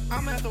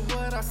 I'm at the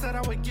what I said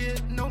I would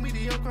get. No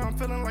mediocre, I'm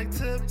feeling like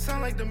Tip.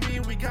 Sound like to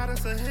me, we got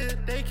us a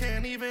hit. They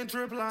can't even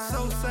drip line.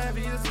 So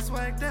savvy is the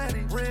swag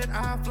daddy. Red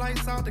eye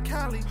flights out to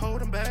Cali.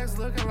 Holding bags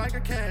looking like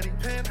a caddy.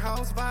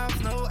 Penthouse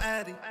vibes, no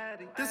addy.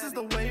 This is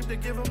the wave to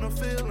give them the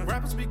feeling.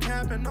 Rappers be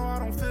capping, no, I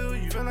don't feel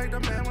you. Feel like the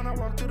man when I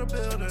walk through the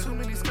building. Too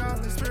many scars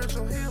and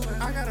spiritual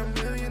healing. I got a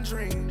million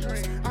dreams.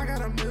 I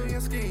got a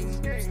million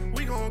schemes.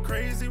 We going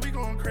crazy, we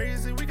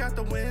got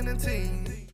the winning team.